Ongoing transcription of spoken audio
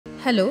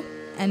Hello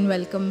and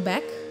welcome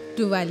back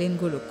to Violin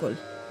Gurukul.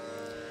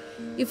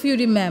 If you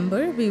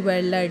remember, we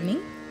were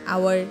learning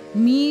our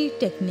Meend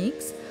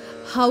techniques,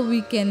 how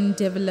we can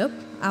develop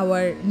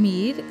our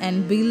Meend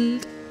and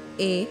build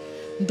a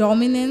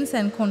dominance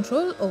and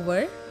control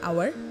over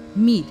our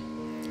Meend.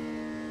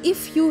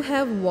 If you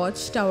have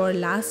watched our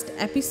last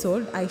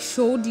episode, I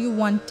showed you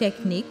one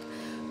technique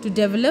to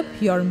develop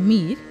your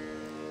Meend.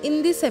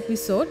 In this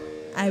episode,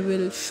 I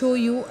will show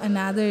you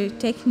another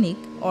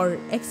technique or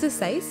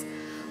exercise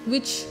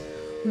which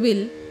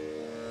will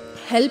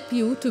help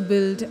you to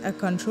build a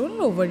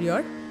control over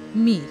your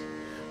Meend.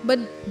 But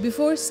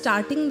before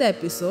starting the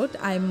episode,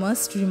 I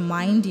must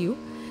remind you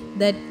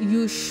that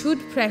you should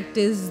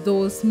practice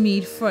those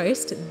Meend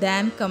first,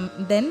 then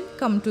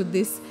come to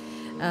this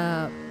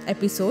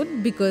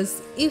episode,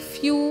 because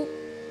if you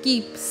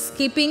keep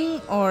skipping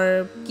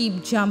or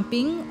keep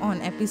jumping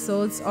on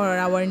episodes or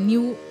our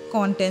new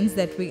contents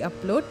that we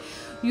upload,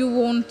 you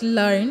won't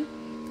learn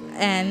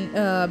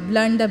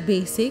the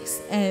basics,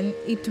 and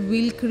it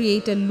will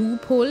create a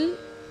loophole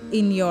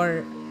in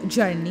your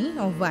journey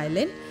of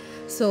violin.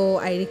 So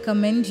I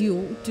recommend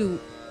you to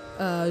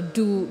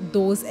do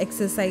those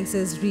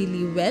exercises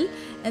really well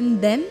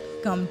and then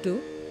come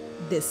to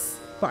this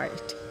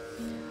part.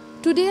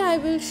 Today I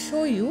will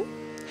show you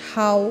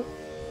how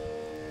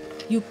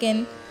you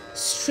can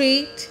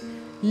straight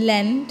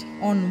land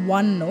on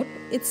one note.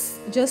 It's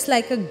just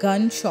like a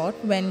gunshot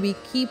when we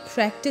keep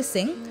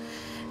practicing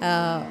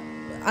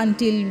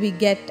until we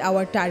get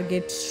our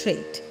target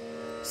straight.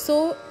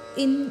 So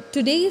in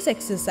today's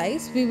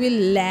exercise, we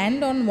will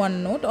land on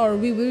one note, or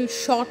we will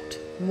short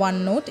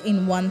one note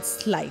in one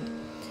slide.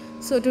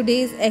 So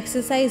today's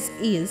exercise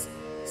is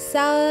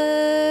sa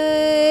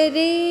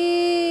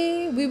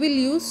re. We will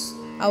use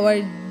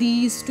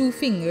these two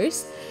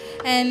fingers.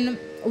 And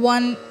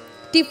one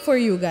tip for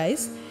you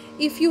guys: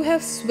 if you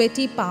have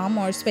sweaty palm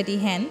or sweaty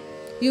hand,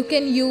 you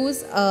can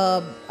use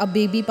a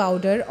baby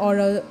powder or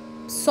a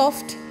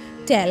soft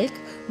talc,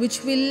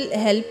 which will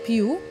help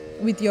you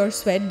with your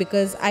sweat,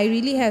 because I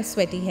really have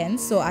sweaty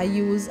hands, so I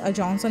use a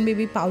Johnson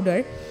baby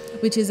powder,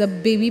 which is a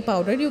baby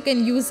powder. You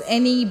can use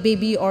any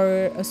baby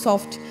or a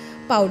soft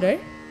powder,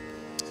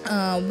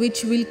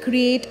 which will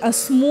create a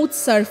smooth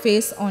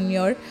surface on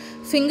your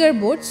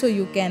fingerboard, so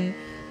you can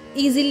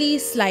easily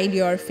slide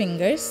your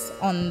fingers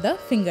on the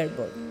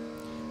fingerboard.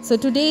 So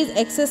today's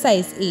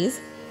exercise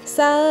is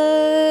sa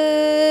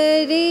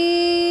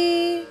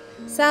re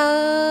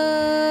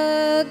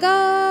sa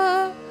ga.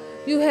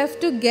 You have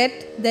to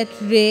get that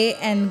re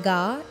and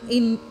ga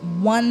in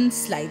one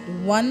slide,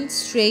 one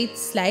straight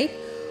slide,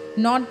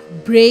 not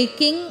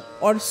breaking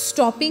or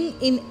stopping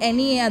in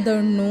any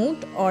other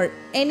note or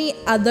any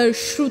other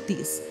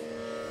shrutis.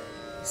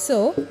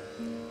 So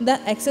the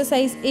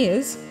exercise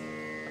is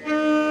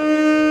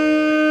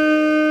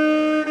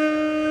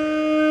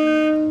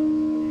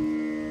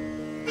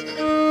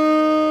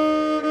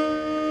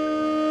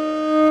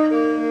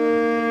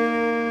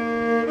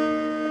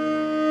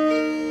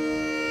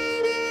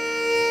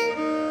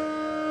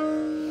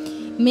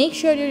make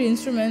sure your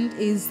instrument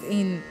is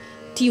in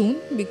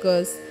tune,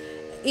 because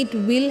it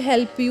will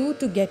help you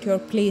to get your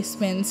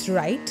placements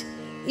right.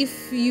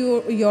 If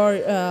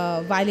your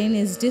violin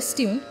is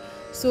distuned,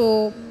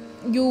 so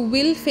you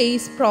will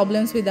face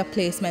problems with the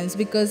placements,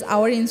 because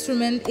our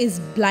instrument is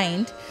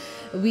blind.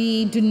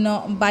 We do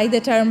not, by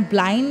the term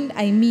blind,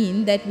 I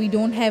mean that we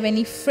don't have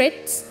any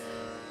frets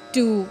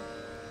to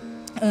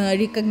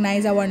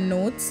recognize our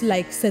notes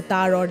like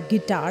sitar or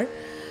guitar.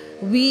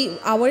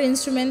 Our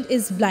instrument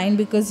is blind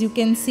because you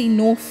can see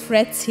no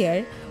frets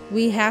here.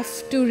 We have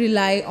to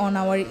rely on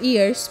our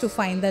ears to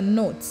find the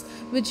notes,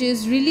 which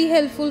is really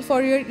helpful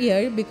for your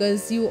ear,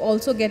 because you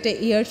also get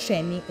a ear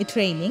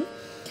training.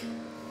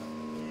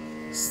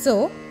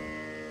 So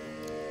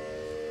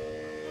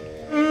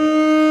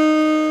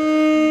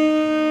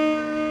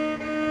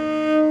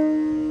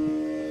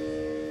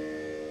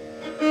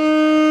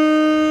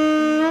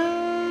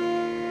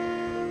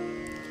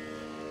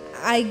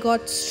I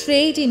got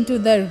straight into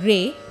the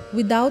re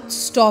without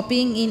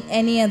stopping in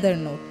any other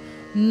note,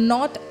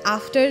 not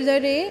after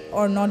the re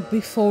or not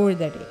before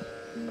the re.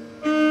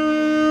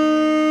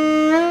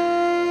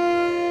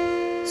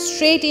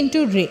 Straight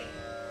into re.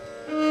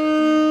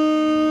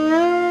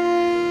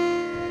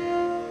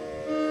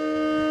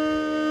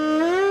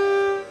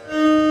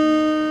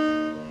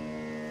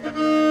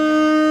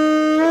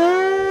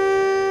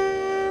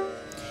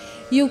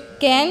 You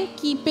can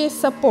keep a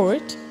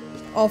support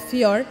of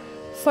your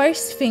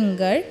first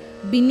finger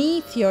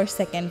beneath your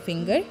second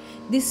finger.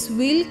 This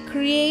will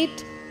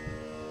create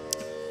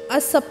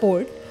a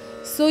support,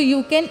 so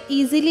you can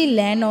easily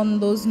land on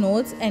those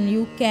notes and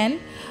you can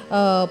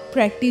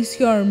practice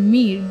your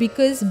Meend,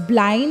 because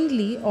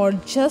blindly or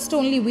just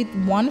only with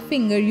one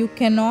finger you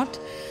cannot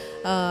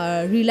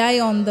rely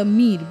on the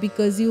Meend,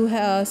 because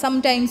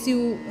sometimes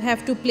you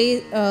have to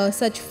play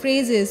such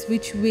phrases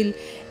which will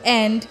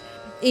end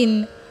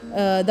in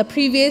the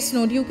previous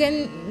note.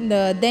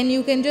 Then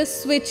you can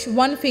just switch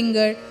one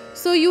finger,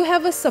 so you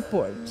have a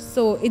support.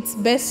 So it's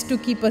best to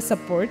keep a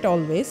support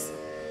always.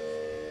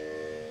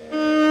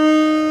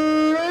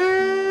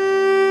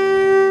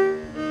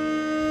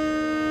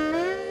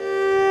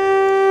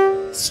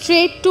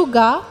 straight to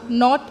ga,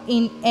 not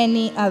in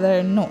any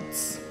other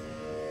notes.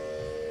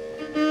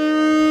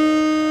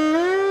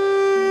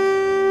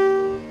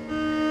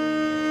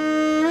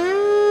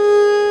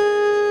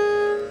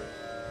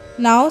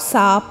 Now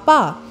sa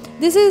pa.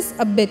 This is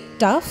a bit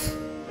tough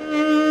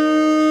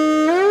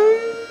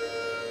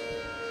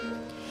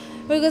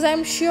because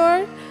I'm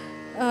sure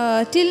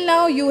till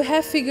now you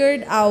have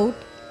figured out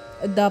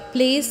the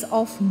place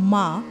of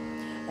ma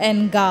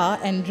and ga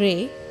and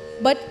re,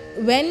 but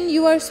when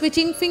you are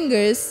switching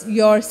fingers,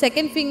 your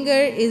second finger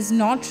is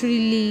not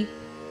really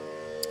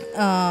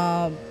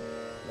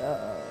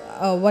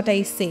what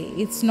I say,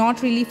 it's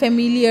not really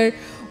familiar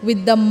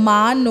with the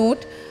ma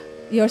note.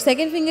 Your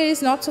second finger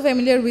is not so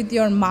familiar with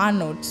your ma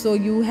note, so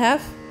you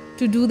have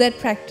to do that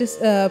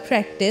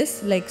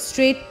practice like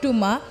straight to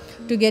ma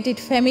to get it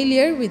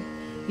familiar with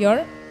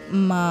your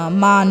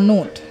ma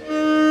note.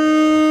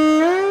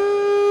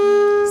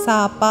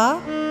 Sa pa.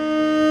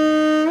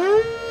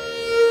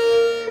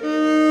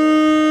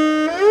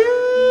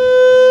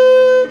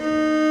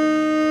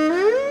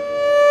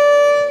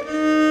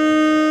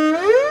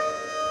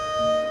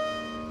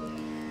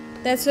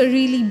 That's a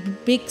really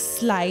big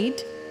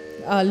slide,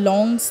 a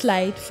long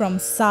slide from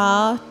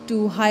sa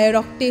to higher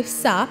octave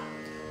sa.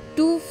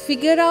 To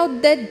figure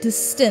out that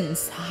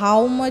distance,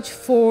 how much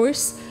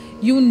force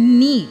you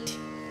need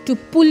to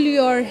pull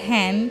your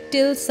hand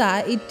till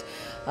sa,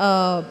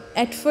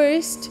 at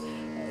first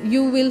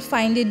you will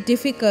find it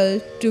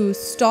difficult to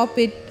stop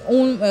it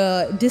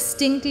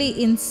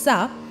distinctly in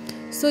sa.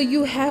 So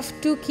you have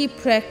to keep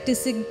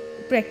practicing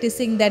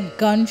that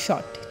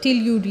gunshot till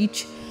you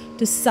reach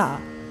to sa.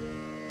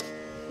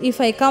 If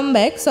I come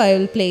back, so I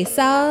will play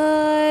sa,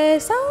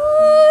 sa,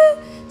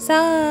 sa,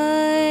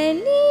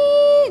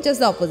 ni,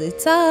 just the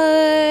opposite. Sa,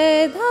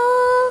 dha,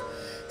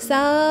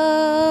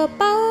 sa,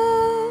 pa,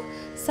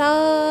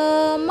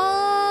 sa,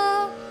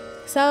 ma,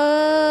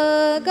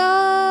 sa,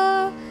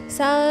 ga,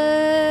 sa,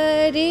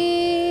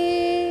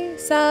 re,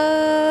 sa.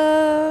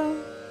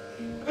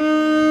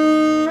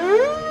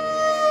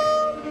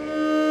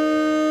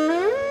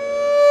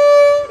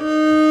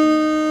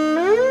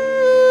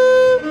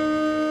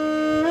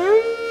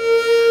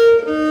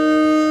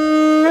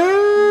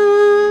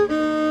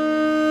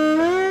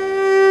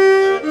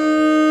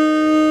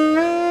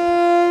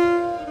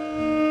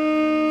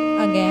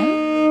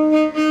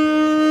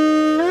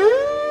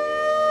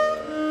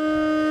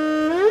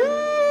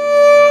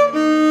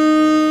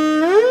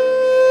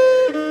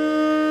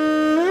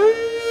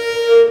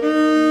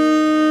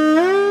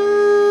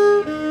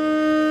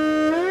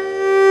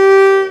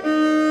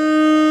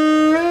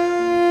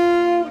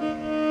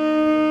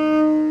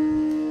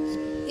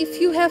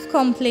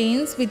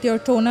 Complaints with your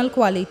tonal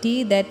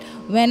quality that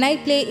when I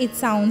play it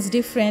sounds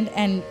different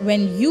and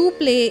when you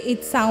play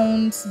it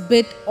sounds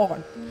bit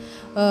odd.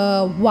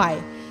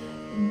 Why?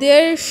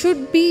 There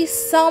should be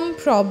some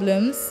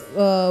problems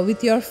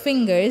with your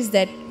fingers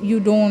that you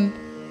don't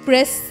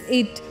press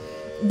it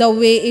the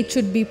way it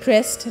should be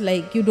pressed,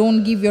 like you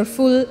don't give your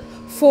full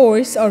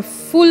force or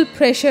full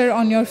pressure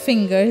on your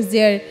fingers.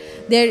 There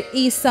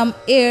is some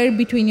air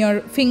between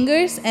your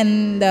fingers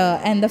and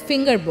the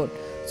fingerboard.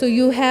 So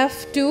you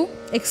have to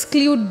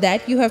exclude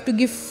that. You have to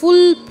give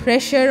full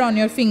pressure on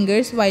your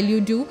fingers while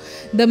you do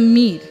the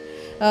Meend.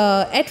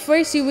 At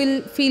first you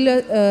will feel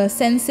a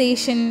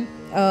sensation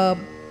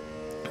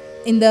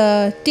in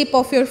the tip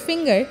of your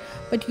finger,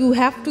 but you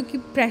have to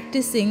keep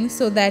practicing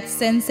so that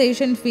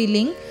sensation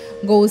feeling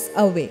goes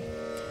away.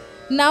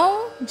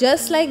 Now,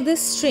 just like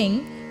this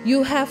string,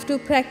 you have to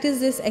practice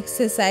this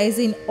exercise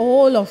in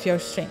all of your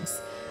strings.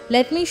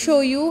 Let me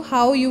show you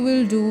how you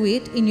will do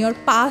it in your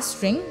pa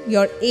string,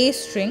 your A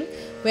string,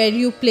 where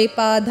you play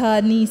pa, dha,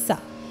 ni, sa.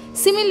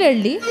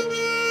 Similarly,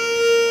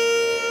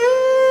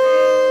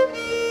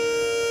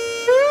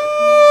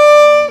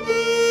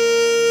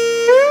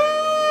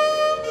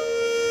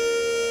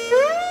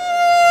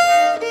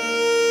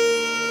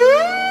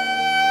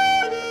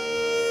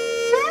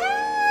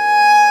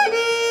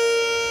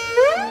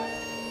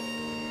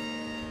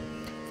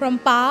 from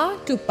pa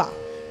to pa.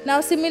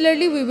 Now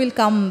similarly we will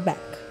come back.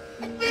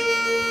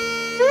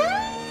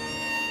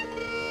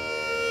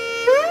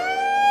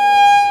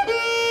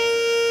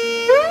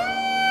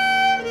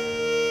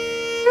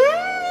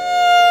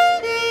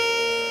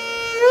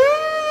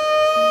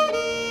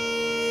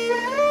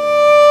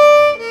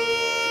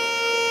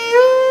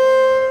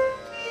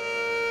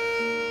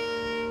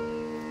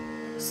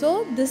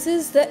 So this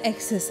is the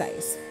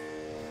exercise.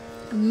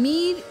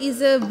 Meend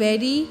is a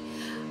very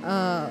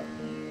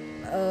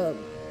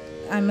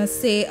I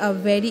must say a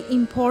very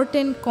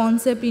important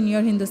concept in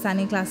your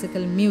Hindustani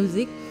classical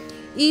music.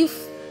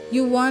 If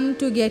you want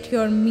to get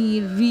your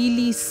Meend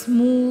really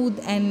smooth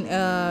and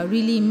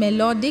really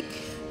melodic,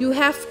 you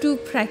have to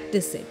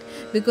practice it,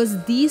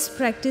 because these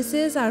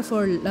practices are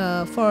for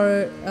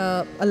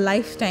a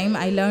lifetime.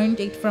 I learned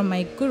it from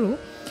my guru.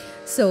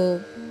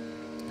 So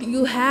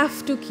you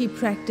have to keep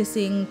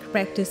practicing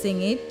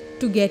it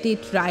to get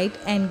it right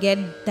and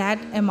get that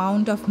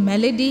amount of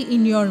melody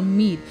in your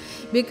Meend,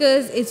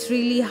 because it's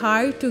really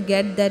hard to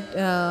get that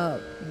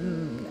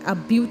a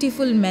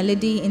beautiful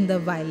melody in the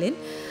violin,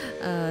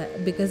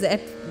 because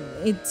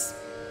it's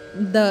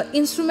the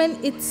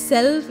instrument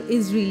itself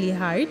is really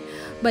hard,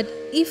 but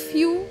if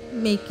you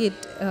make it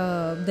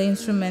the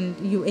instrument,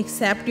 you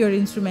accept your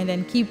instrument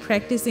and keep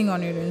practicing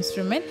on your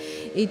instrument,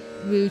 it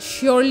will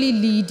surely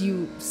lead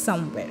you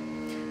somewhere.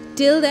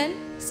 Till then,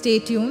 stay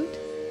tuned,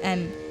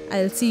 and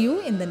I'll see you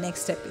in the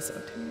next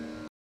episode.